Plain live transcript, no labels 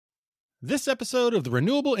This episode of the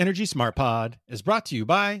Renewable Energy Smart Pod is brought to you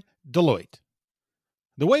by Deloitte.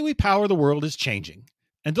 The way we power the world is changing,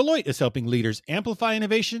 and Deloitte is helping leaders amplify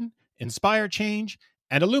innovation, inspire change,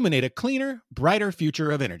 and illuminate a cleaner, brighter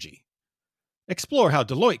future of energy. Explore how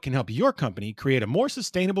Deloitte can help your company create a more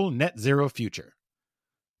sustainable net zero future.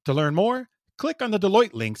 To learn more, click on the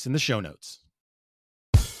Deloitte links in the show notes.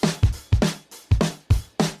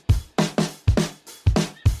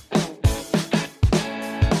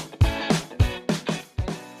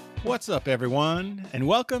 What's up, everyone, and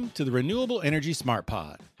welcome to the Renewable Energy Smart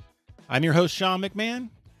Pod. I'm your host, Sean McMahon,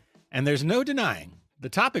 and there's no denying the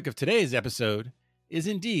topic of today's episode is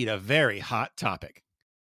indeed a very hot topic.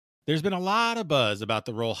 There's been a lot of buzz about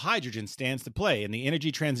the role hydrogen stands to play in the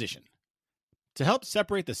energy transition. To help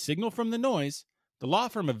separate the signal from the noise, the law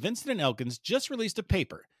firm of Vinson Elkins just released a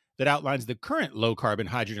paper that outlines the current low-carbon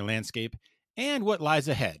hydrogen landscape and what lies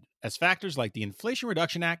ahead as factors like the Inflation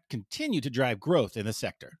Reduction Act continue to drive growth in the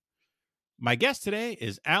sector. My guest today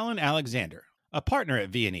is Alan Alexander, a partner at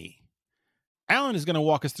V&E. Alan is going to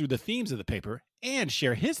walk us through the themes of the paper and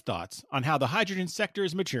share his thoughts on how the hydrogen sector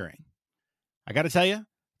is maturing. I got to tell you,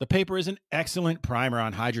 the paper is an excellent primer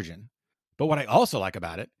on hydrogen. But what I also like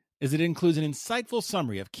about it is it includes an insightful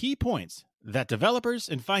summary of key points that developers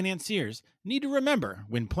and financiers need to remember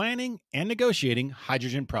when planning and negotiating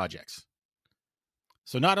hydrogen projects.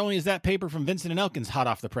 So not only is that paper from Vinson Elkins hot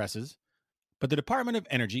off the presses, but the Department of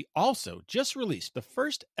Energy also just released the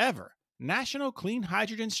first ever National Clean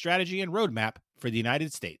Hydrogen Strategy and Roadmap for the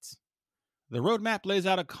United States. The roadmap lays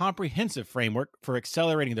out a comprehensive framework for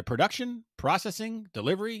accelerating the production, processing,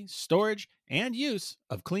 delivery, storage, and use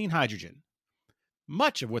of clean hydrogen.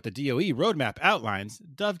 Much of what the DOE roadmap outlines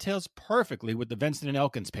dovetails perfectly with the Vinson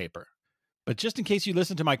Elkins paper. But just in case you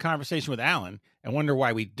listened to my conversation with Alan and wonder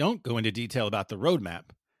why we don't go into detail about the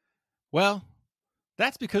roadmap, well,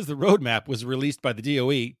 that's because the roadmap was released by the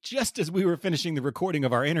DOE just as we were finishing the recording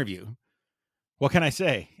of our interview. What can I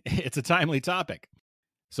say? It's a timely topic.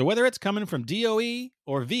 So whether it's coming from DOE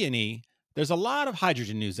or V&E, there's a lot of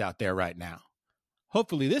hydrogen news out there right now.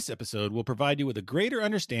 Hopefully this episode will provide you with a greater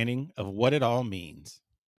understanding of what it all means.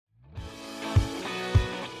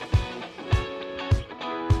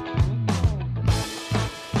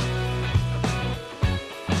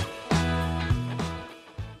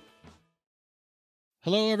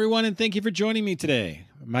 Hello, everyone, and thank you for joining me today.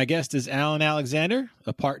 My guest is Alan Alexander,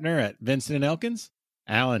 a partner at Vinson Elkins.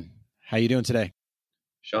 Alan, how you doing today?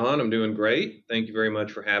 Sean, I'm doing great. Thank you very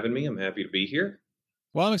much for having me. I'm happy to be here.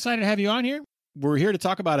 Well, I'm excited to have you on here. We're here to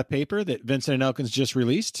talk about a paper that Vinson Elkins just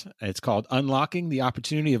released. It's called Unlocking the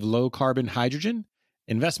Opportunity of Low-Carbon Hydrogen,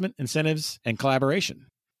 Investment, Incentives, and Collaboration.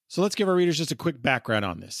 So let's give our readers just a quick background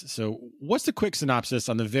on this. So what's the quick synopsis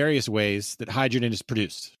on the various ways that hydrogen is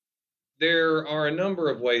produced? There are a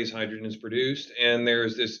number of ways hydrogen is produced, and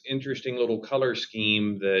there's this interesting little color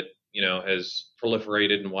scheme that, has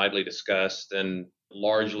proliferated and widely discussed, and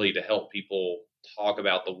largely to help people talk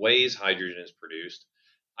about the ways hydrogen is produced.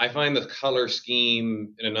 I find the color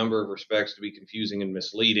scheme in a number of respects to be confusing and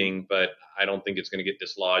misleading, but I don't think it's going to get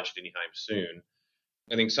dislodged anytime soon.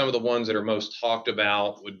 I think some of the ones that are most talked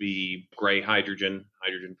about would be gray hydrogen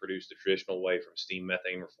produced the traditional way from steam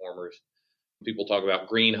methane reformers. People talk about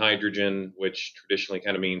green hydrogen, which traditionally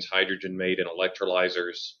kind of means hydrogen made in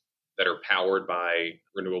electrolyzers that are powered by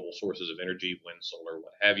renewable sources of energy, wind, solar,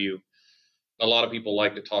 what have you. A lot of people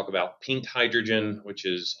like to talk about pink hydrogen, which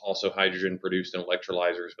is also hydrogen produced in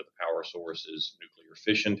electrolyzers, but the power source is nuclear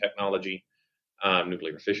fission technology,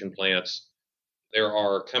 nuclear fission plants. There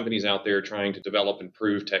are companies out there trying to develop and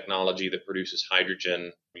prove technology that produces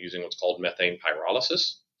hydrogen using what's called methane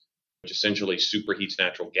pyrolysis, which essentially superheats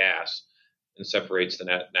natural gas and separates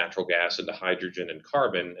the natural gas into hydrogen and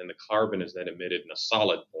the carbon is then emitted in a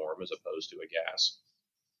solid form as opposed to a gas.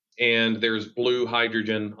 And there's blue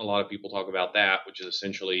hydrogen. A lot of people talk about that, which is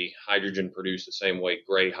essentially hydrogen produced the same way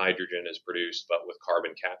gray hydrogen is produced, but with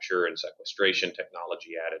carbon capture and sequestration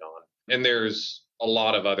technology added on. And there's a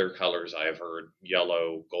lot of other colors I have heard: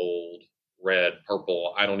 yellow, gold, red,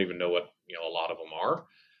 purple. I don't even know what a lot of them are.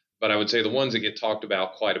 But I would say the ones that get talked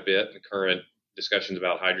about quite a bit in the current discussions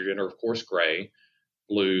about hydrogen are, of course, gray,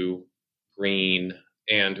 blue, green,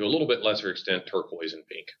 and to a little bit lesser extent, turquoise and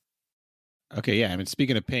pink. Okay, yeah. I mean,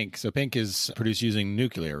 speaking of pink, so pink is produced using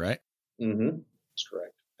nuclear, right? Mm-hmm. That's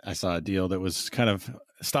correct. I saw a deal that was kind of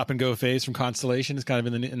stop and go phase from Constellation. It's kind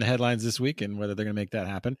of in the headlines this week, and whether they're going to make that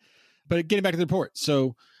happen. But getting back to the report,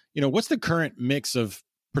 so what's the current mix of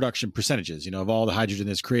production percentages? Of all the hydrogen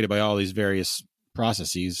that's created by all these various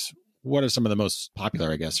processes, what are some of the most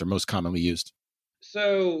popular, I guess, or most commonly used?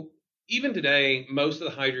 So Even today, most of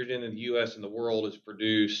the hydrogen in the US and the world is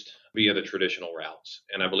produced via the traditional routes.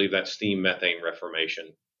 And I believe that's steam methane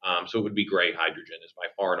reformation. So it would be gray hydrogen is by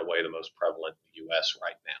far and away the most prevalent in the US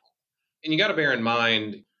right now. And you got to bear in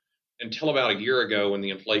mind, until about a year ago when the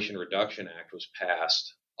Inflation Reduction Act was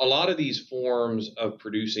passed, a lot of these forms of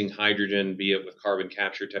producing hydrogen, be it with carbon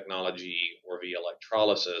capture technology or via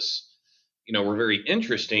electrolysis, were very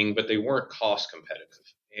interesting, but they weren't cost competitive.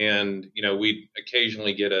 And, we'd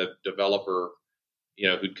occasionally get a developer,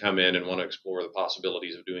 who'd come in and want to explore the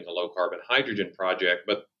possibilities of doing a low carbon hydrogen project,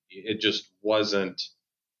 but it just wasn't,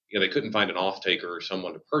 they couldn't find an off taker or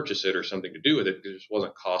someone to purchase it or something to do with it because it just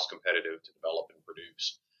wasn't cost competitive to develop and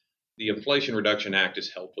produce. The Inflation Reduction Act has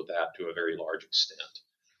helped with that to a very large extent.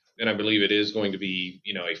 And I believe it is going to be,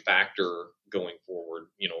 a factor going forward,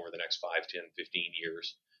 over the next 5, 10, 15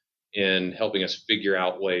 years in helping us figure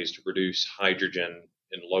out ways to produce hydrogen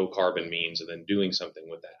in low carbon means and then doing something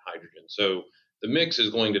with that hydrogen. So the mix is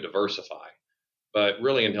going to diversify. But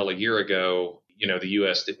really until a year ago, the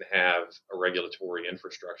U.S. didn't have a regulatory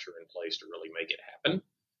infrastructure in place to really make it happen.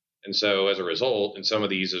 And so as a result, and some of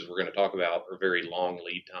these, as we're going to talk about, are very long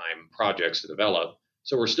lead time projects to develop.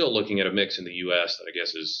 So we're still looking at a mix in the U.S. that I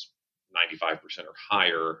guess is 95% or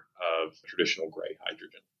higher of traditional gray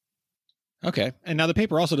hydrogen. Okay. And now the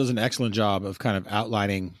paper also does an excellent job of kind of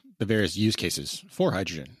outlining the various use cases for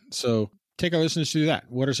hydrogen. So take our listeners through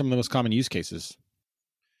that. What are some of the most common use cases?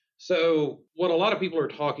 So what a lot of people are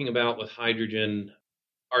talking about with hydrogen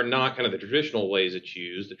are not kind of the traditional ways it's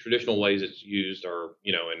used. The traditional ways it's used are,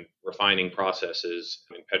 in refining processes,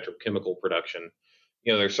 in petrochemical production.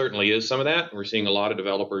 There certainly is some of that. We're seeing a lot of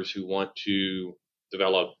developers who want to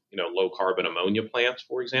develop, low carbon ammonia plants,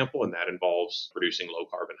 for example, and that involves producing low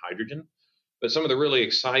carbon hydrogen. But some of the really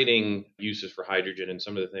exciting uses for hydrogen and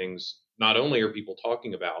some of the things not only are people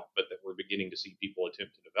talking about, but that we're beginning to see people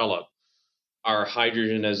attempt to develop are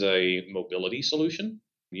hydrogen as a mobility solution.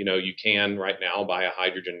 You can right now buy a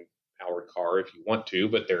hydrogen powered car if you want to,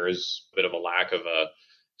 but there is a bit of a lack of a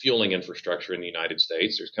fueling infrastructure in the United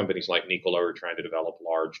States. There's companies like Nikola who are trying to develop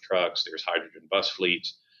large trucks. There's hydrogen bus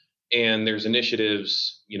fleets. And there's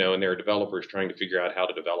initiatives, and there are developers trying to figure out how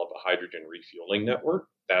to develop a hydrogen refueling network.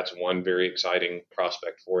 That's one very exciting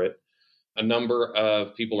prospect for it. A number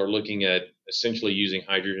of people are looking at essentially using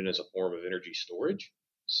hydrogen as a form of energy storage.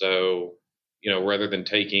 So, rather than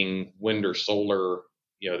taking wind or solar,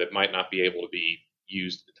 that might not be able to be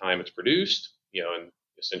used at the time it's produced, and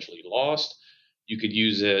essentially lost, you could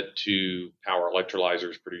use it to power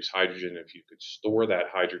electrolyzers, produce hydrogen. If you could store that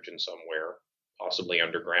hydrogen somewhere, possibly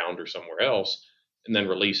underground or somewhere else, and then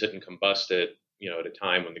release it and combust it, at a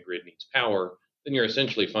time when the grid needs power, then you're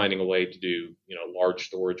essentially finding a way to do, large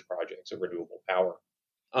storage projects of renewable power.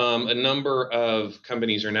 A number of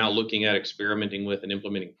companies are now looking at experimenting with and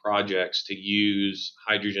implementing projects to use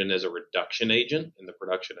hydrogen as a reduction agent in the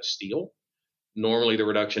production of steel. Normally, the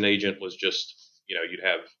reduction agent was just, you'd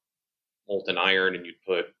have molten iron and you'd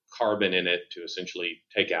put carbon in it to essentially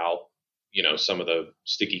take out, some of the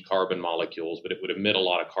sticky carbon molecules, but it would emit a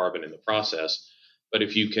lot of carbon in the process. But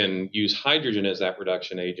if you can use hydrogen as that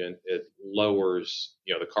reduction agent, it lowers,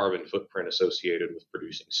 the carbon footprint associated with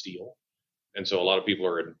producing steel. And so a lot of people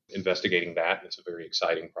are investigating that, and it's a very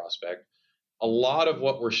exciting prospect. A lot of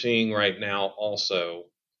what we're seeing right now also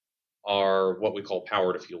are what we call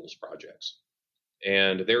power to fuels projects.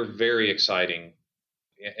 And they're very exciting.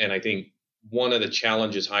 And I think one of the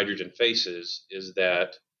challenges hydrogen faces is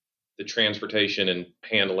that the transportation and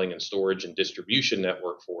handling and storage and distribution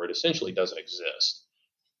network for it essentially doesn't exist.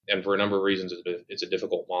 And for a number of reasons, it's a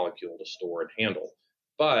difficult molecule to store and handle.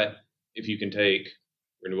 But if you can take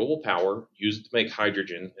renewable power, use it to make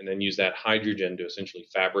hydrogen, and then use that hydrogen to essentially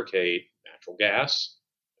fabricate natural gas,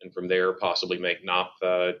 and from there possibly make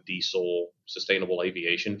naphtha, diesel, sustainable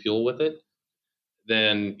aviation fuel with it,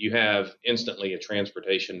 then you have instantly a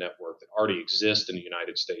transportation network that already exists in the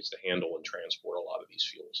United States to handle and transport a lot of these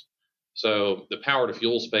fuels. So the power to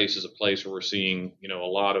fuel space is a place where we're seeing, a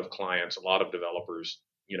lot of clients, a lot of developers,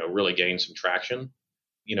 really gain some traction.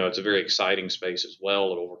 It's a very exciting space as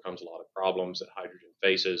well. It overcomes a lot of problems that hydrogen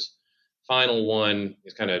faces. Final one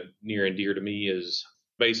is kind of near and dear to me is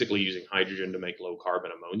basically using hydrogen to make low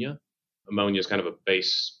carbon ammonia. Ammonia is kind of a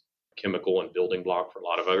base chemical and building block for a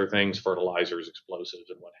lot of other things, fertilizers, explosives,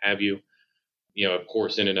 and what have you. Of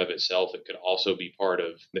course, in and of itself, it could also be part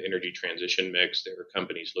of the energy transition mix. There are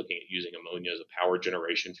companies looking at using ammonia as a power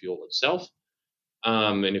generation fuel itself.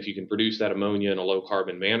 And if you can produce that ammonia in a low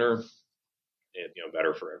carbon manner,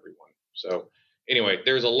 better for everyone. So anyway,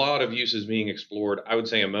 there's a lot of uses being explored. I would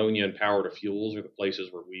say ammonia and power to fuels are the places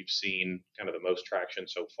where we've seen kind of the most traction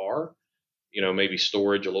so far. maybe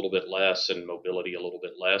storage a little bit less and mobility a little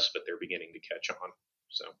bit less, but they're beginning to catch on.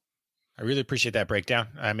 So I really appreciate that breakdown.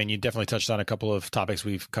 I mean, you definitely touched on a couple of topics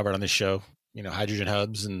we've covered on this show, hydrogen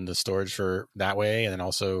hubs and the storage for that way, and then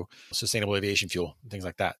also sustainable aviation fuel and things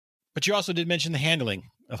like that. But you also did mention the handling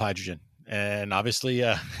of hydrogen. And obviously,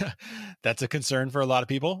 that's a concern for a lot of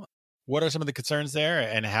people. What are some of the concerns there,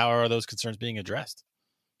 and how are those concerns being addressed?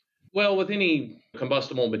 Well, with any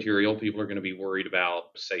combustible material, people are going to be worried about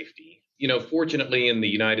safety. Fortunately, in the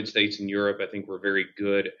United States and Europe, I think we're very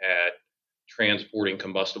good at transporting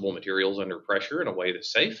combustible materials under pressure in a way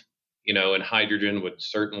that's safe. And hydrogen would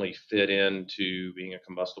certainly fit into being a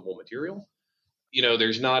combustible material.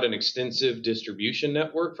 There's not an extensive distribution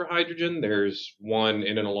network for hydrogen. There's one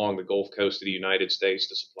in and along the Gulf Coast of the United States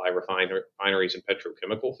to supply refineries and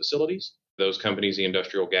petrochemical facilities. Those companies, the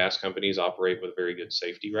industrial gas companies, operate with a very good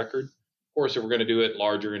safety record. Of course, if we're going to do it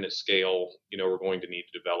larger in its scale, we're going to need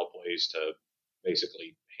to develop ways to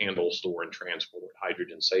basically handle, store, and transport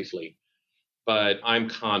hydrogen safely. But I'm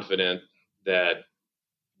confident that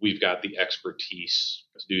we've got the expertise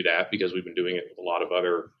to do that because we've been doing it with a lot of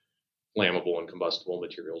other flammable and combustible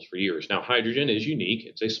materials for years. Now, hydrogen is unique.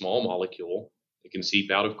 It's a small molecule. It can seep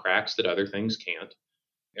out of cracks that other things can't.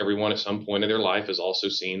 Everyone at some point in their life has also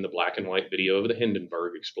seen the black and white video of the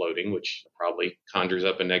Hindenburg exploding, which probably conjures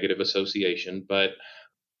up a negative association. But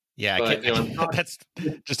yeah, that's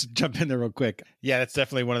just to jump in there real quick. Yeah, that's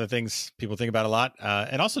definitely one of the things people think about a lot.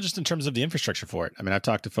 And also just in terms of the infrastructure for it. I mean, I've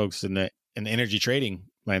talked to folks in the energy trading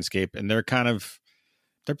landscape, and they're kind of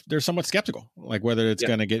they're somewhat skeptical, like whether it's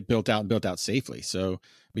going to get built out safely. So,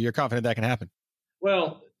 but you're confident that can happen.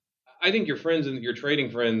 Well, I think your friends and your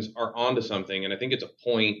trading friends are onto something. And I think it's a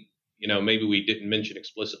point, maybe we didn't mention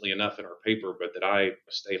explicitly enough in our paper, but that I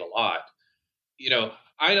state a lot.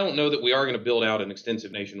 I don't know that we are going to build out an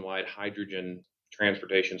extensive nationwide hydrogen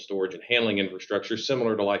transportation, storage, and handling infrastructure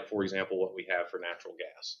similar to, like, for example, what we have for natural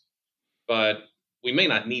gas. But we may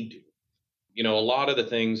not need to. A lot of the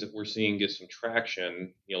things that we're seeing get some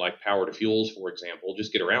traction, like power to fuels, for example,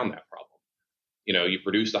 just get around that problem. You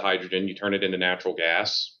produce the hydrogen, you turn it into natural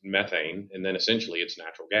gas, methane, and then essentially it's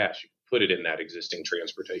natural gas. You put it in that existing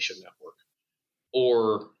transportation network.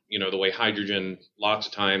 Or, the way hydrogen lots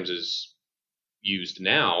of times is used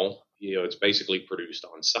now, it's basically produced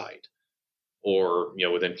on site or,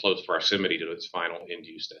 within close proximity to its final end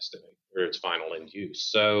use destination or its final end use.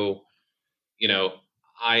 So,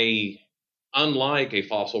 unlike a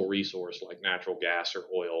fossil resource like natural gas or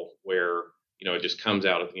oil, where it just comes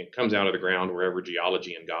out of the ground wherever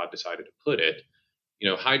geology and God decided to put it,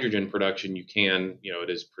 hydrogen production, it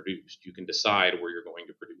is produced. You can decide where you're going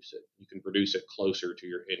to produce it. You can produce it closer to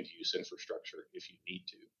your end use infrastructure if you need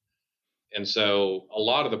to. And so a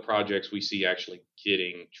lot of the projects we see actually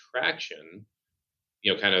getting traction,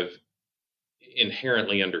 kind of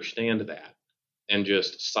inherently understand that and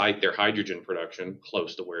just site their hydrogen production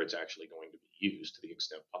close to where it's actually going to be used to the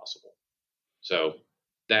extent possible. So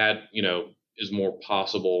that, is more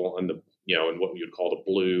possible in in what we would call the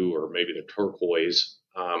blue or maybe the turquoise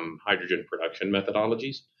hydrogen production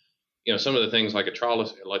methodologies. Some of the things like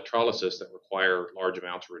electrolysis that require large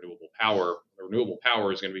amounts of renewable power. Renewable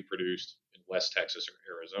power is going to be produced in West Texas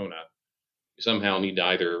or Arizona. You somehow need to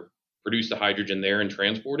either produce the hydrogen there and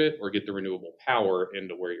transport it, or get the renewable power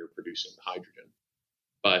into where you're producing the hydrogen.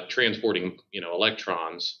 But transporting,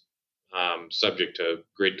 electrons, subject to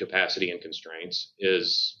grid capacity and constraints,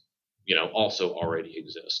 is, also already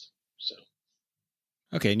exist. So.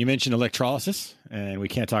 Okay, and you mentioned electrolysis, and we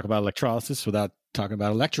can't talk about electrolysis without talking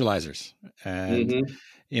about electrolyzers. And,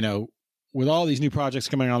 with all these new projects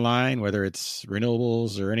coming online, whether it's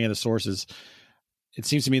renewables or any other sources, it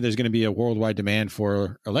seems to me there's going to be a worldwide demand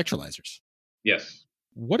for electrolyzers. Yes.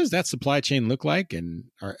 What does that supply chain look like? And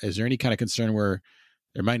is there any kind of concern where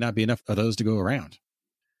there might not be enough of those to go around?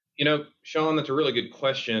 Sean, that's a really good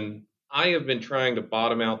question. I have been trying to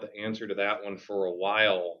bottom out the answer to that one for a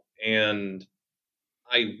while. And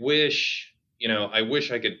I wish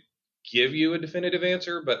I could give you a definitive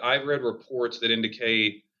answer, but I've read reports that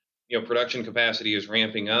indicate, production capacity is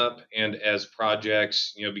ramping up. And as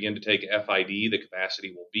projects, begin to take FID, the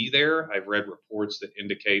capacity will be there. I've read reports that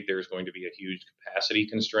indicate there's going to be a huge capacity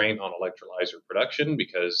constraint on electrolyzer production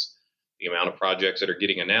because the amount of projects that are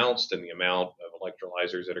getting announced and the amount of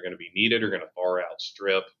electrolyzers that are going to be needed are going to far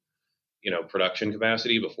outstrip, production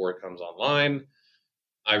capacity before it comes online.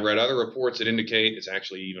 I read other reports that indicate it's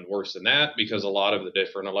actually even worse than that because a lot of the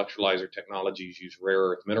different electrolyzer technologies use rare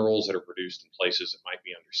earth minerals that are produced in places that might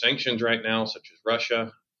be under sanctions right now, such as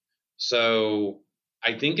Russia. So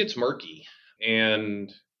I think it's murky.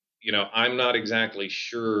 And, I'm not exactly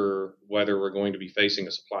sure whether we're going to be facing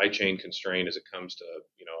a supply chain constraint as it comes to,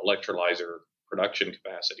 electrolyzer production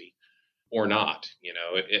capacity or not,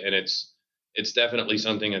 and it's definitely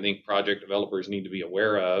something I think project developers need to be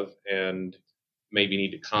aware of and maybe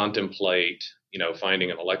need to contemplate,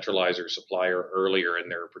 finding an electrolyzer supplier earlier in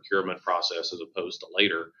their procurement process as opposed to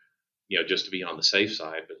later, just to be on the safe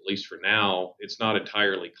side. But at least for now, it's not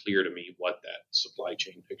entirely clear to me what that supply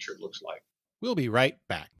chain picture looks like. We'll be right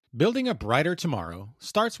back. Building a brighter tomorrow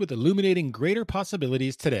starts with illuminating greater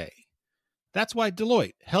possibilities today. That's why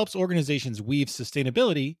Deloitte helps organizations weave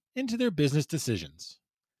sustainability into their business decisions.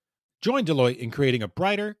 Join Deloitte in creating a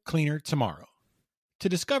brighter, cleaner tomorrow. To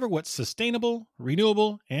discover what's sustainable,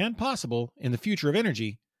 renewable, and possible in the future of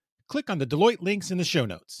energy, click on the Deloitte links in the show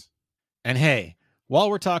notes. And hey, while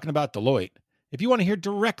we're talking about Deloitte, if you want to hear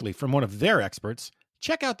directly from one of their experts,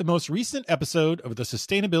 check out the most recent episode of the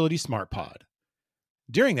Sustainability Smart Pod.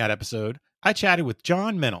 During that episode, I chatted with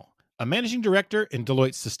John Mennel, a managing director in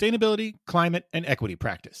Deloitte's Sustainability, Climate, and Equity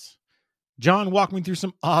practice. John walked me through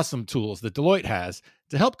some awesome tools that Deloitte has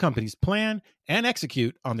to help companies plan and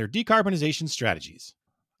execute on their decarbonization strategies.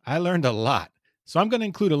 I learned a lot, so I'm going to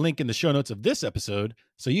include a link in the show notes of this episode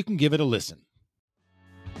so you can give it a listen.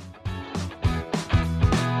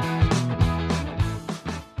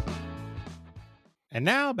 And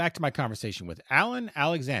now back to my conversation with Alan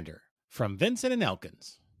Alexander from Vinson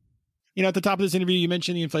Elkins. At the top of this interview, you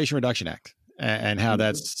mentioned the Inflation Reduction Act and how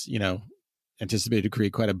that's, anticipated to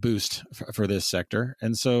create quite a boost for this sector.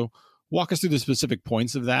 And so walk us through the specific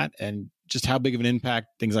points of that and just how big of an impact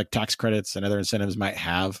things like tax credits and other incentives might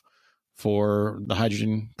have for the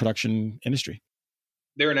hydrogen production industry.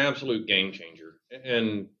 They're an absolute game changer.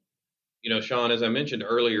 And, Sean, as I mentioned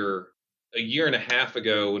earlier, a year and a half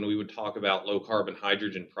ago, when we would talk about low carbon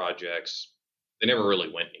hydrogen projects, they never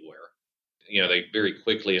really went anywhere. They very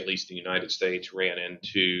quickly, at least in the United States, ran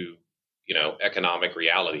into, economic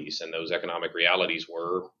realities. And those economic realities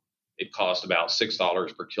were it cost about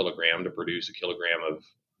 $6 per kilogram to produce a kilogram of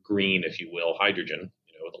green, if you will, hydrogen,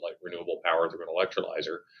 with renewable power through an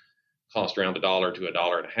electrolyzer. Cost around $1 to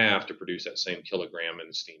 $1.50 to produce that same kilogram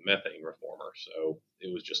in steam methane reformer. So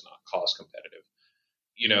it was just not cost competitive.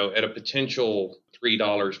 At a potential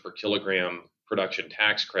 $3 per kilogram production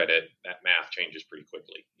tax credit, that math changes pretty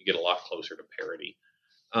quickly. You get a lot closer to parity.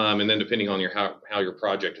 And then depending on how your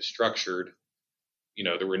project is structured,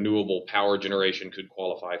 the renewable power generation could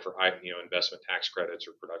qualify for investment tax credits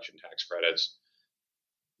or production tax credits.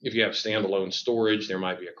 If you have standalone storage, there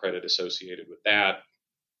might be a credit associated with that.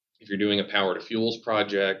 If you're doing a power to fuels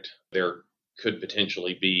project, there could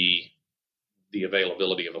potentially be the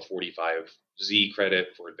availability of a 45Z credit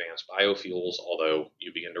for advanced biofuels, although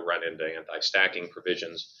you begin to run into anti-stacking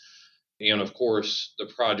provisions. And of course, the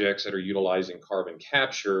projects that are utilizing carbon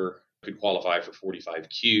capture could qualify for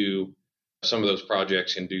 45Q. Some of those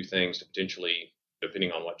projects can do things to potentially,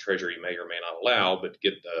 depending on what Treasury may or may not allow, but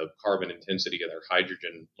get the carbon intensity of their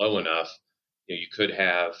hydrogen low enough, you could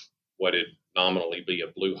have what would nominally be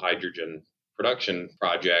a blue hydrogen production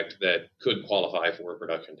project that could qualify for a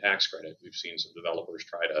production tax credit. We've seen some developers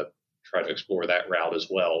try to explore that route as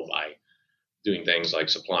well by doing things like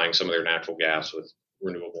supplying some of their natural gas with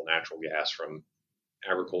renewable natural gas from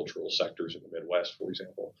agricultural sectors in the Midwest, for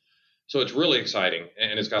example. So it's really exciting,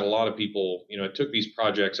 and it's got a lot of people. It took these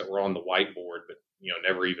projects that were on the whiteboard, but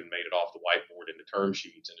never even made it off the whiteboard into term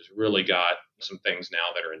sheets, and it's really got some things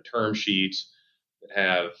now that are in term sheets that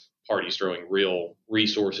have parties throwing real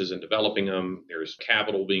resources in developing them. There's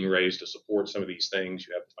capital being raised to support some of these things.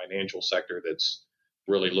 You have the financial sector that's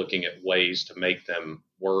really looking at ways to make them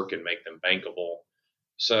work and make them bankable.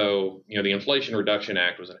 So, the Inflation Reduction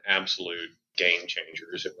Act was an absolute game changer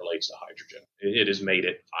as it relates to hydrogen. It has made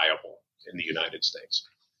it viable in the United States.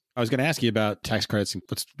 I was going to ask you about tax credits.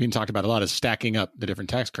 What's being talked about a lot is stacking up the different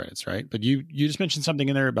tax credits, right? But you just mentioned something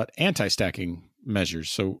in there about anti-stacking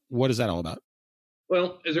measures. So what is that all about?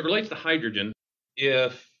 Well, as it relates to hydrogen,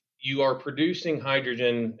 if you are producing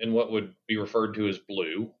hydrogen in what would be referred to as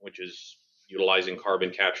blue, which is utilizing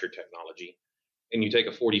carbon capture technology, and you take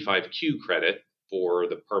a 45Q credit for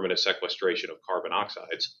the permanent sequestration of carbon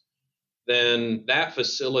oxides, then that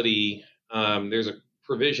facility, there's a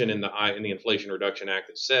provision in the Inflation Reduction Act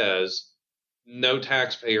that says no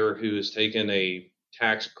taxpayer who has taken a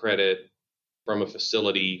tax credit from a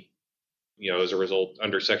facility, as a result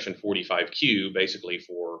under Section 45Q, basically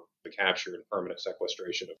for the capture and permanent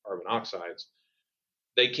sequestration of carbon oxides,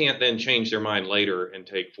 they can't then change their mind later and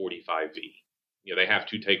take 45V. They have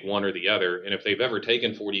to take one or the other. And if they've ever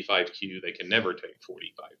taken 45Q, they can never take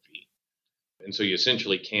 45V. And so you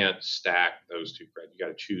essentially can't stack those two credits. You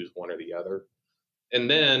got to choose one or the other. And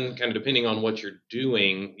then, kind of depending on what you're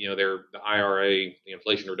doing, the IRA, the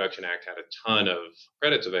Inflation Reduction Act, had a ton of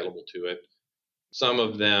credits available to it. Some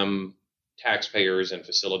of them, taxpayers and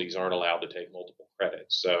facilities aren't allowed to take multiple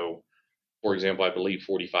credits. So, for example, I believe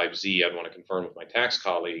 45Z, I'd want to confirm with my tax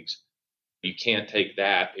colleagues, you can't take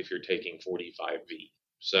that if you're taking 45V.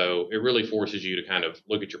 So it really forces you to kind of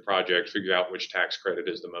look at your project, figure out which tax credit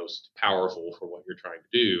is the most powerful for what you're trying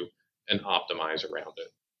to do, and optimize around it.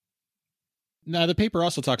 Now, the paper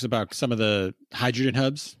also talks about some of the hydrogen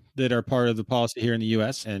hubs that are part of the policy here in the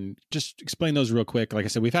U.S. And just explain those real quick. Like I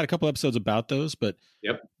said, we've had a couple episodes about those, but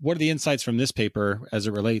What are the insights from this paper as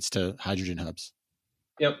it relates to hydrogen hubs?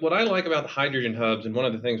 Yeah, what I like about the hydrogen hubs, and one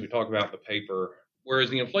of the things we talk about in the paper,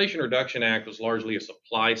 whereas the Inflation Reduction Act was largely a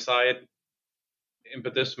supply side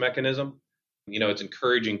impetus mechanism, it's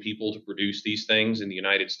encouraging people to produce these things in the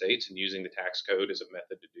United States and using the tax code as a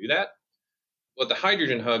method to do that. What the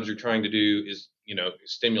hydrogen hubs are trying to do is,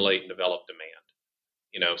 stimulate and develop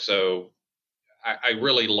demand. So I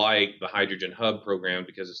really like the hydrogen hub program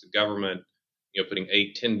because it's the government, putting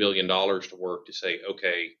 $10 billion to work to say,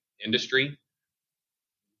 okay, industry,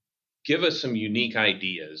 give us some unique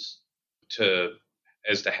ideas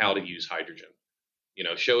as to how to use hydrogen.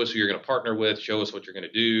 Show us who you're going to partner with, show us what you're going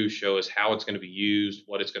to do, show us how it's going to be used,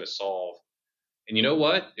 what it's going to solve. And you know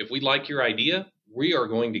what? If we like your idea, we are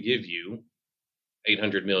going to give you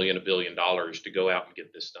 $800 million, $1 billion to go out and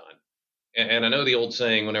get this done. And I know the old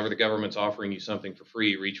saying, whenever the government's offering you something for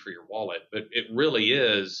free, reach for your wallet, but it really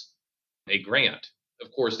is a grant.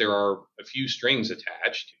 Of course, there are a few strings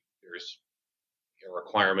attached. There's a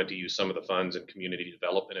requirement to use some of the funds in community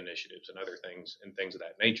development initiatives and other things and things of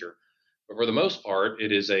that nature. But for the most part,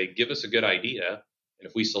 it is give us a good idea, and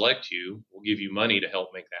if we select you, we'll give you money to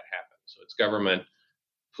help make that happen. So it's government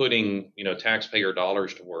putting, taxpayer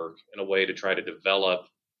dollars to work in a way to try to develop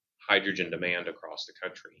hydrogen demand across the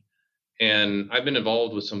country. And I've been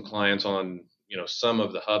involved with some clients on, some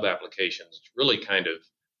of the hub applications. It's really kind of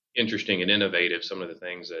interesting and innovative, some of the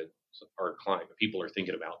things that our people are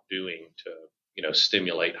thinking about doing to,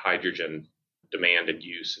 stimulate hydrogen demand and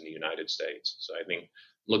use in the United States. So I think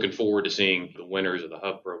looking forward to seeing the winners of the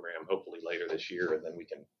hub program hopefully later this year, and then we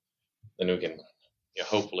can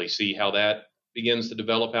hopefully see how that begins to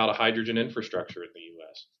develop out a hydrogen infrastructure in the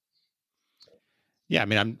U.S. Yeah, I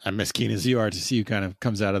mean, I'm as keen as you are to see who kind of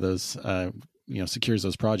comes out of those, secures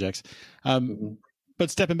those projects. But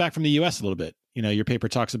stepping back from the U.S. a little bit, your paper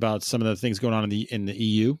talks about some of the things going on in the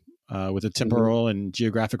EU with the temporal and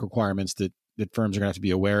geographic requirements that firms are going to have to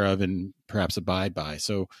be aware of and perhaps abide by.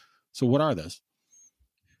 So what are those?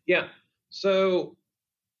 Yeah. So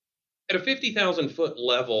at a 50,000 foot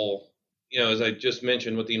level, as I just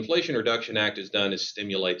mentioned, what the Inflation Reduction Act has done is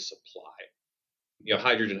stimulate supply.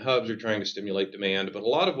 Hydrogen hubs are trying to stimulate demand, but a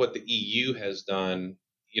lot of what the EU has done,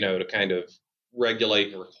 to kind of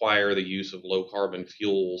regulate and require the use of low carbon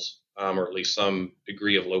fuels, or at least some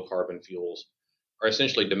degree of low carbon fuels, are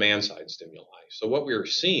essentially demand side stimuli. So what we're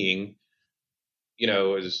seeing,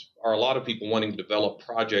 are a lot of people wanting to develop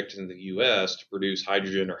projects in the U.S. to produce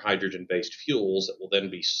hydrogen or hydrogen-based fuels that will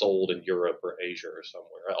then be sold in Europe or Asia or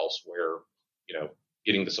somewhere else, where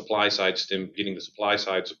getting the supply side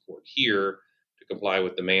support here to comply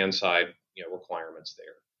with demand side requirements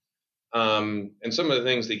there. And some of the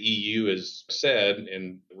things the EU has said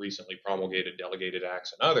in the recently promulgated delegated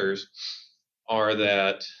acts and others are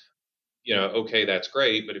that, okay, that's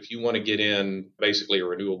great, but if you want to get in basically a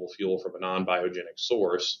renewable fuel from a non-biogenic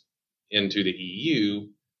source into the EU,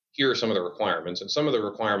 here are some of the requirements. And some of the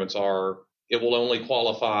requirements are it will only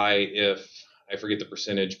qualify if, I forget the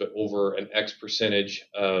percentage, but over an X percentage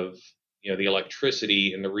of the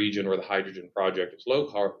electricity in the region where the hydrogen project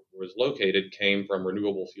was located came from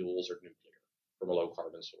renewable fuels or nuclear, from a low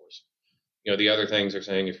carbon source. The other things are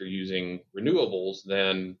saying if you're using renewables,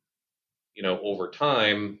 then, over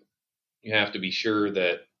time, you have to be sure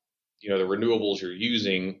that, the renewables you're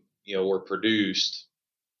using, were produced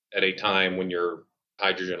at a time when your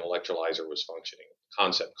hydrogen electrolyzer was functioning, a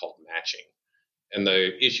concept called matching. And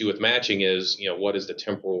the issue with matching is, what is the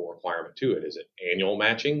temporal requirement to it? Is it annual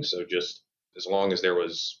matching? So just as long as there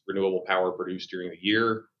was renewable power produced during the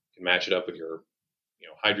year, you can match it up with your,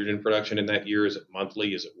 hydrogen production in that year. Is it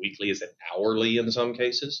monthly? Is it weekly? Is it hourly in some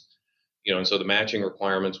cases? And so the matching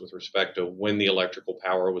requirements with respect to when the electrical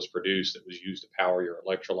power was produced that was used to power your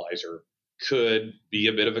electrolyzer could be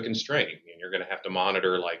a bit of a constraint. You're going to have to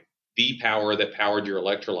monitor like the power that powered your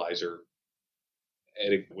electrolyzer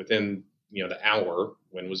within, the hour,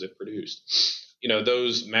 when was it produced?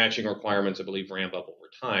 Those matching requirements, I believe, ramp up over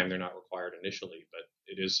time. They're not required initially, but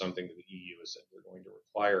it is something that the EU has said we're going to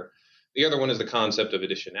require. The other one is the concept of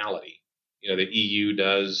additionality. The EU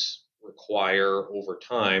does require over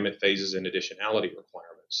time, it phases in additionality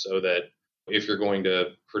requirements so that if you're going to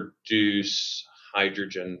produce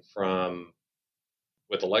hydrogen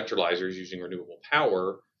with electrolyzers using renewable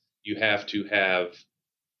power, you have to have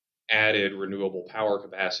added renewable power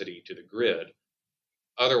capacity to the grid.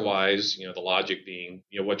 Otherwise, the logic being,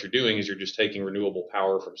 what you're doing is you're just taking renewable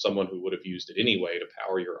power from someone who would have used it anyway to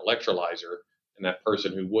power your electrolyzer, and that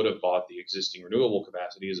person who would have bought the existing renewable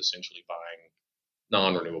capacity is essentially buying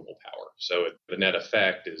non-renewable power. So the net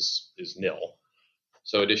effect is nil.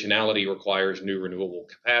 So additionality requires new renewable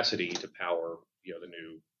capacity to power, the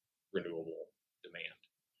new renewable demand.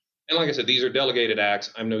 And like I said, these are delegated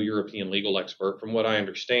acts. I'm no European legal expert. From what I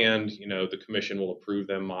understand, the Commission will approve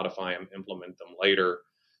them, modify them, implement them later.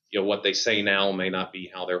 What they say now may not be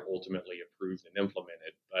how they're ultimately approved and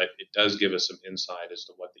implemented, but it does give us some insight as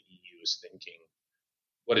to what the EU is thinking.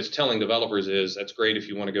 What it's telling developers is that's great if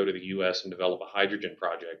you want to go to the US and develop a hydrogen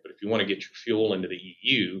project, but if you want to get your fuel into the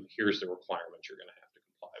EU, here's the requirements you're going to have to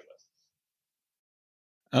comply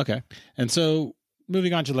with. Okay. And so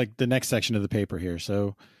moving on to like the next section of the paper here.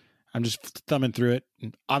 So I'm just thumbing through it.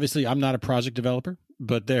 Obviously, I'm not a project developer,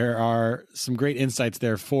 but there are some great insights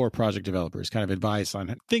there for project developers, kind of advice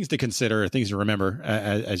on things to consider, things to remember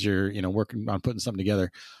as you're, working on putting something together.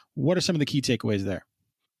 What are some of the key takeaways there?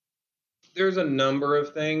 There's a number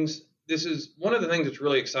of things. This is one of the things that's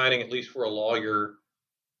really exciting, at least for a lawyer,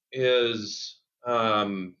 is,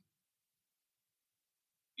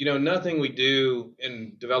 nothing we do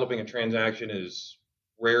in developing a transaction is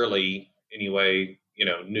rarely, anyway,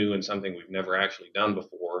 new and something we've never actually done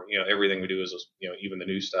before. Everything we do is, even the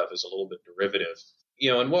new stuff is a little bit derivative.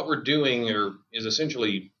 And what we're doing is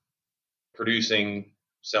essentially producing,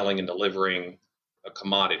 selling, and delivering a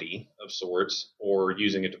commodity of sorts, or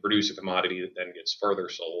using it to produce a commodity that then gets further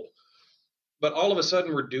sold. But all of a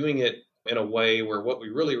sudden, we're doing it in a way where what we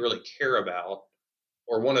really, really care about,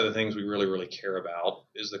 or one of the things we really, really care about,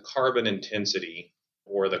 is the carbon intensity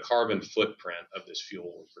or the carbon footprint of this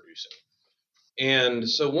fuel we're producing. And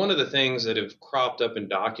so one of the things that have cropped up in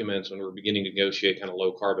documents when we're beginning to negotiate kind of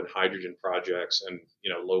low carbon hydrogen projects and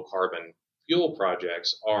low carbon fuel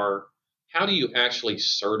projects are, how do you actually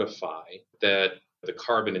certify that the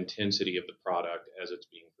carbon intensity of the product as it's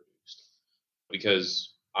being produced?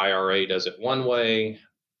 Because IRA does it one way,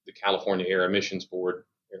 the California Air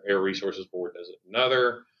Resources Board does it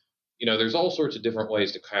another. There's all sorts of different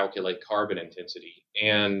ways to calculate carbon intensity,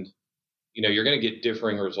 and you're going to get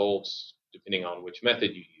differing results depending on which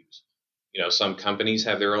method you use. Some companies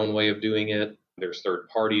have their own way of doing it. There's third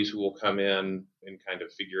parties who will come in and kind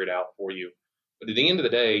of figure it out for you. But at the end of the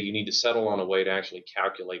day, you need to settle on a way to actually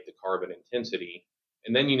calculate the carbon intensity,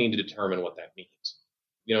 and then you need to determine what that means.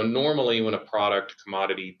 Normally when a product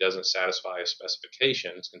commodity doesn't satisfy a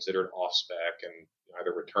specification, it's considered off spec and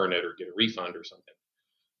either return it or get a refund or something.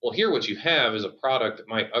 Well, here what you have is a product that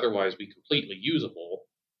might otherwise be completely usable,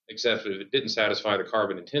 except if it didn't satisfy the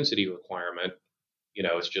carbon intensity requirement,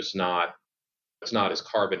 it's not as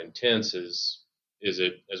carbon intense as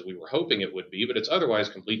we were hoping it would be, but it's otherwise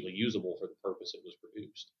completely usable for the purpose it was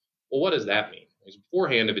produced. Well, what does that mean? Because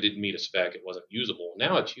beforehand, if it didn't meet a spec, it wasn't usable.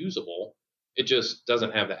 Now it's usable. It just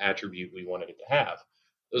doesn't have the attribute we wanted it to have.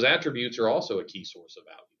 Those attributes are also a key source of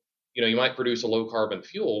value. You might produce a low carbon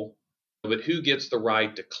fuel, but who gets the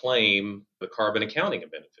right to claim the carbon accounting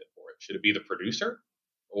benefit for it? Should it be the producer,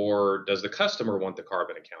 or does the customer want the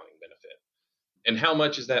carbon accounting benefit? And how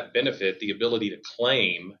much is that benefit, the ability to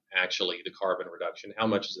claim actually the carbon reduction, how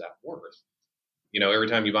much is that worth? Every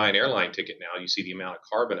time you buy an airline ticket now, you see the amount of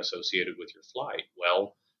carbon associated with your flight.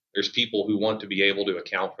 Well, there's people who want to be able to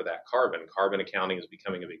account for that carbon. Carbon accounting is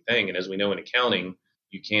becoming a big thing. And as we know in accounting,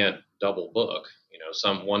 you can't double book.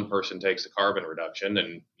 One person takes the carbon reduction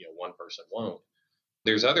and one person won't.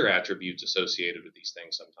 There's other attributes associated with these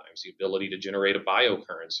things sometimes. The ability to generate a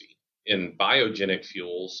biocurrency. In biogenic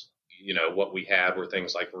fuels, what we had were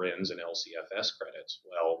things like RINs and LCFS credits.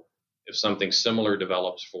 Well, if something similar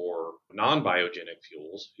develops for non-biogenic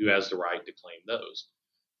fuels, who has the right to claim those?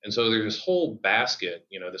 And so there's this whole basket,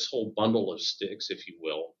 this whole bundle of sticks, if you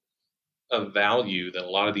will, of value that a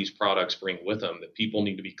lot of these products bring with them that people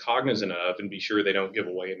need to be cognizant of and be sure they don't give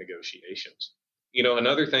away in negotiations.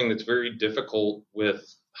 Another thing that's very difficult with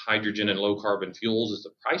hydrogen and low carbon fuels is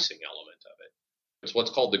the pricing element of it. It's what's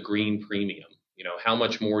called the green premium. How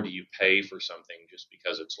much more do you pay for something just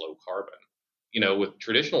because it's low carbon? With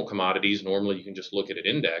traditional commodities, normally you can just look at an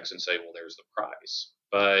index and say, well, there's the price.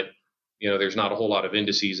 But, there's not a whole lot of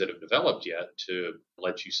indices that have developed yet to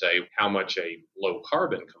let you say how much a low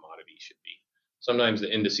carbon commodity should be. Sometimes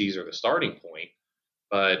the indices are the starting point,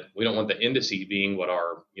 But we don't want the indice being what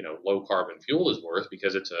our, low carbon fuel is worth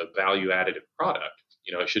because it's a value additive product.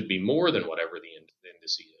 It should be more than whatever the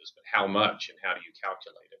indice is, but how much and how do you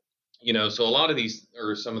calculate it? So a lot of these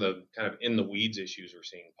are some of the kind of in the weeds issues we're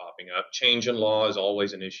seeing popping up. Change in law is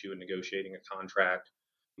always an issue in negotiating a contract,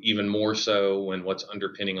 even more so when what's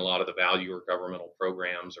underpinning a lot of the value or governmental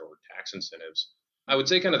programs or tax incentives. I would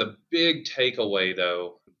say kind of the big takeaway,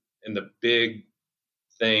 though, and the big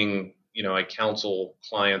thing, I counsel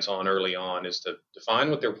clients on early on is to define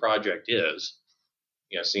what their project is.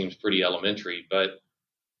 Seems pretty elementary, but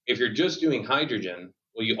if you're just doing hydrogen,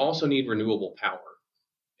 well, you also need renewable power.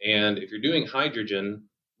 And if you're doing hydrogen,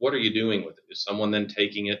 what are you doing with it? Is someone then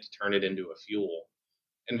taking it to turn it into a fuel?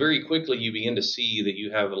 And very quickly, you begin to see that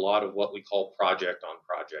you have a lot of what we call project on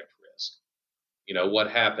project risk.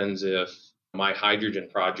 What happens if my hydrogen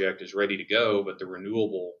project is ready to go, but the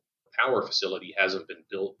renewable power facility hasn't been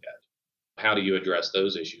built yet? How do you address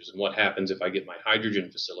those issues? And what happens if I get my hydrogen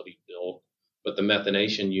facility built, but the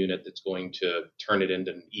methanation unit that's going to turn it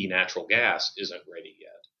into natural gas isn't ready yet?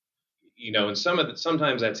 And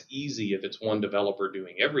sometimes that's easy if it's one developer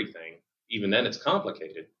doing everything. Even then it's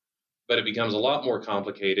complicated, but it becomes a lot more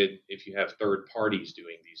complicated if you have third parties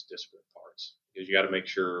doing these disparate parts, because you got to make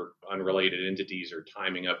sure unrelated entities are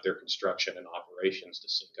timing up their construction and operations to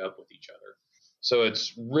sync up with each other. So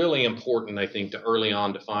it's really important, I think, to early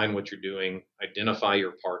on define what you're doing, identify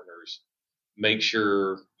your partners, make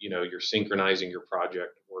sure, you're synchronizing your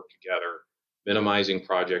project work together, minimizing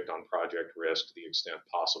project on project risk to the extent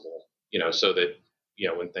possible, so that,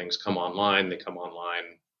 when things come online, they come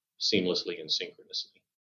online seamlessly and synchronously.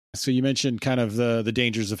 So you mentioned kind of the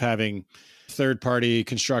dangers of having third party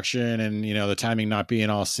construction and, the timing not being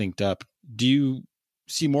all synced up. Do you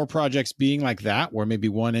see more projects being like that, where maybe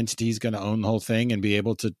one entity is going to own the whole thing and be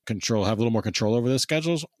able to have a little more control over those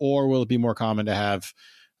schedules? Or will it be more common to have,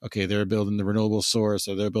 okay, they're building the renewable source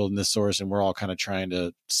or they're building this source and we're all kind of trying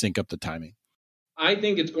to sync up the timing? I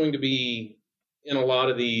think it's going to be in a lot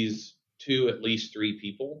of these 2, at least 3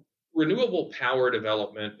 people. Renewable power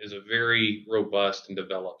development is a very robust and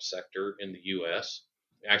developed sector in the U.S.,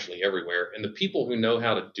 actually everywhere. And the people who know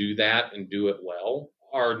how to do that and do it well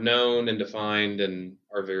are known and defined and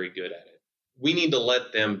are very good at it. We need to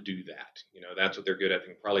let them do that. That's what they're good at. They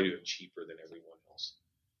can probably do it cheaper than everyone else.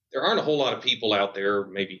 There aren't a whole lot of people out there,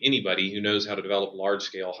 maybe anybody, who knows how to develop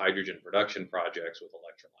large-scale hydrogen production projects with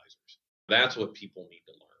electrolyzers. That's what people need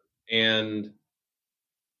to learn. And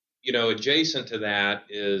adjacent to that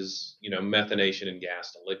is, methanation and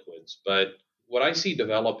gas to liquids. But what I see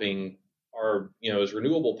developing are, is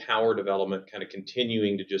renewable power development kind of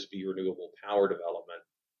continuing to just be renewable power development.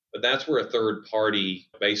 But that's where a third party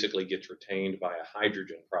basically gets retained by a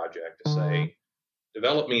hydrogen project to say,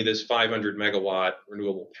 develop me this 500 megawatt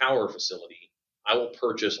renewable power facility. I will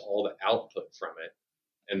purchase all the output from it,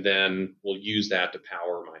 and then we'll use that to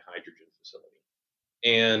power my hydrogen facility.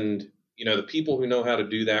 And the people who know how to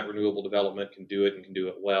do that renewable development can do it and can do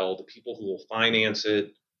it well. The people who will finance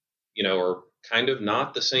it, are kind of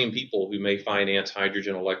not the same people who may finance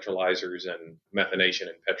hydrogen electrolyzers and methanation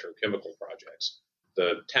and petrochemical projects.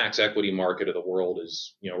 The tax equity market of the world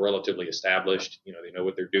is, relatively established. They know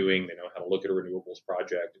what they're doing. They know how to look at a renewables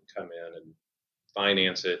project and come in and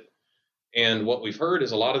finance it. And what we've heard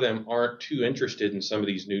is a lot of them aren't too interested in some of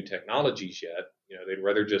these new technologies yet. They'd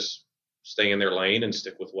rather just stay in their lane and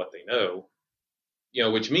stick with what they know,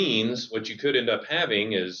 which means what you could end up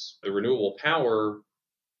having is the renewable power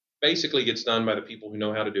basically gets done by the people who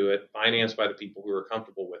know how to do it, financed by the people who are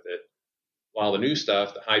comfortable with it, while the new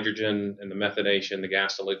stuff, the hydrogen and the methanation, the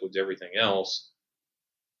gas to liquids, everything else,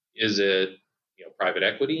 is it, private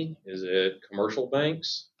equity? Is it commercial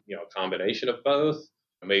banks? A combination of both.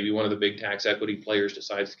 Maybe one of the big tax equity players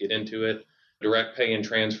decides to get into it. Direct pay and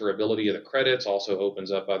transferability of the credits also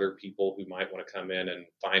opens up other people who might want to come in and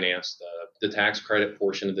finance the tax credit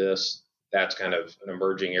portion of this. That's kind of an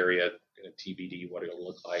emerging area, TBD, what it'll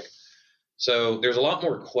look like. So there's a lot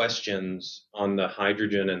more questions on the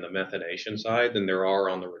hydrogen and the methanation side than there are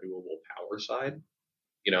on the renewable power side.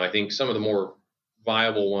 I think some of the more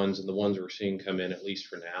viable ones and the ones we're seeing come in, at least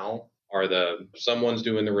for now, are someone's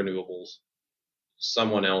doing the renewables,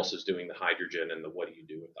 someone else is doing the hydrogen, and the what do you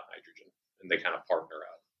do with the hydrogen? And they kind of partner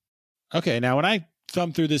up. Okay. Now, when I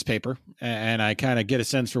thumb through this paper and I kind of get a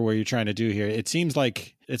sense for what you're trying to do here, it seems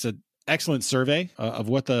like it's an excellent survey of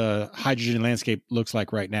what the hydrogen landscape looks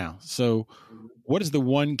like right now. So what is the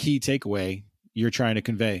one key takeaway you're trying to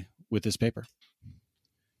convey with this paper?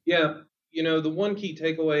 Yeah. The one key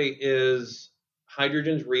takeaway is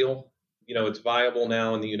hydrogen's real. It's viable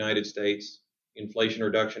now in the United States. Inflation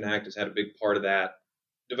Reduction Act has had a big part of that.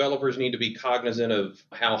 developers need to be cognizant of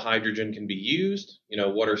how hydrogen can be used.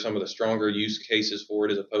 What are some of the stronger use cases for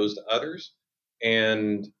it as opposed to others?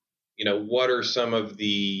 And, what are some of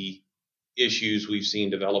the issues we've seen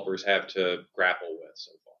developers have to grapple with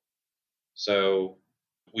so far? So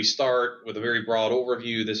we start with a very broad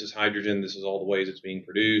overview. This is hydrogen. This is all the ways it's being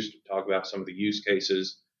produced. We talk about some of the use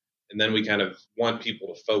cases. And then we kind of want people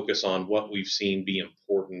to focus on what we've seen be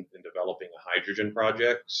important in developing a hydrogen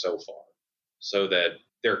project so far, so that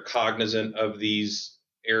they're cognizant of these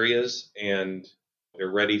areas and they're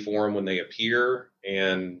ready for them when they appear.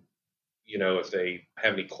 And, if they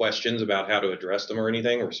have any questions about how to address them or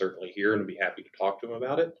anything, we're certainly here and be happy to talk to them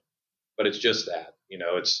about it. But it's just that,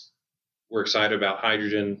 we're excited about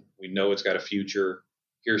hydrogen. We know it's got a future.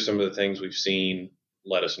 Here's some of the things we've seen.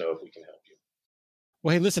 Let us know if we can help you.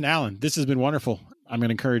 Well, hey, listen, Alan, this has been wonderful. I'm going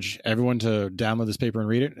to encourage everyone to download this paper and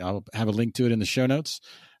read it. I'll have a link to it in the show notes.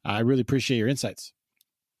 I really appreciate your insights.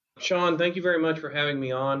 Sean, thank you very much for having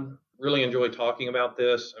me on. Really enjoyed talking about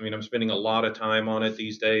this. I'm spending a lot of time on it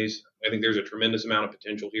these days. I think there's a tremendous amount of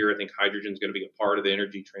potential here. I think hydrogen is going to be a part of the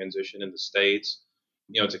energy transition in the States.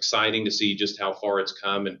 It's exciting to see just how far it's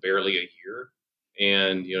come in barely a year.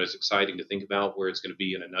 And, it's exciting to think about where it's going to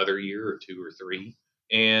be in another year or 2 or 3.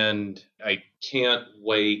 And I can't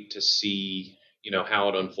wait to see, how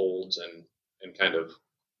it unfolds and kind of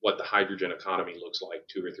what the hydrogen economy looks like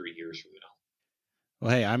 2 or 3 years from now.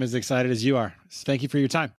 Well, hey, I'm as excited as you are. Thank you for your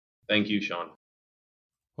time. Thank you, Sean.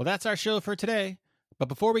 Well, that's our show for today. But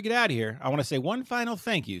before we get out of here, I want to say one final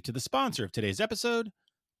thank you to the sponsor of today's episode,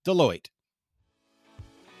 Deloitte.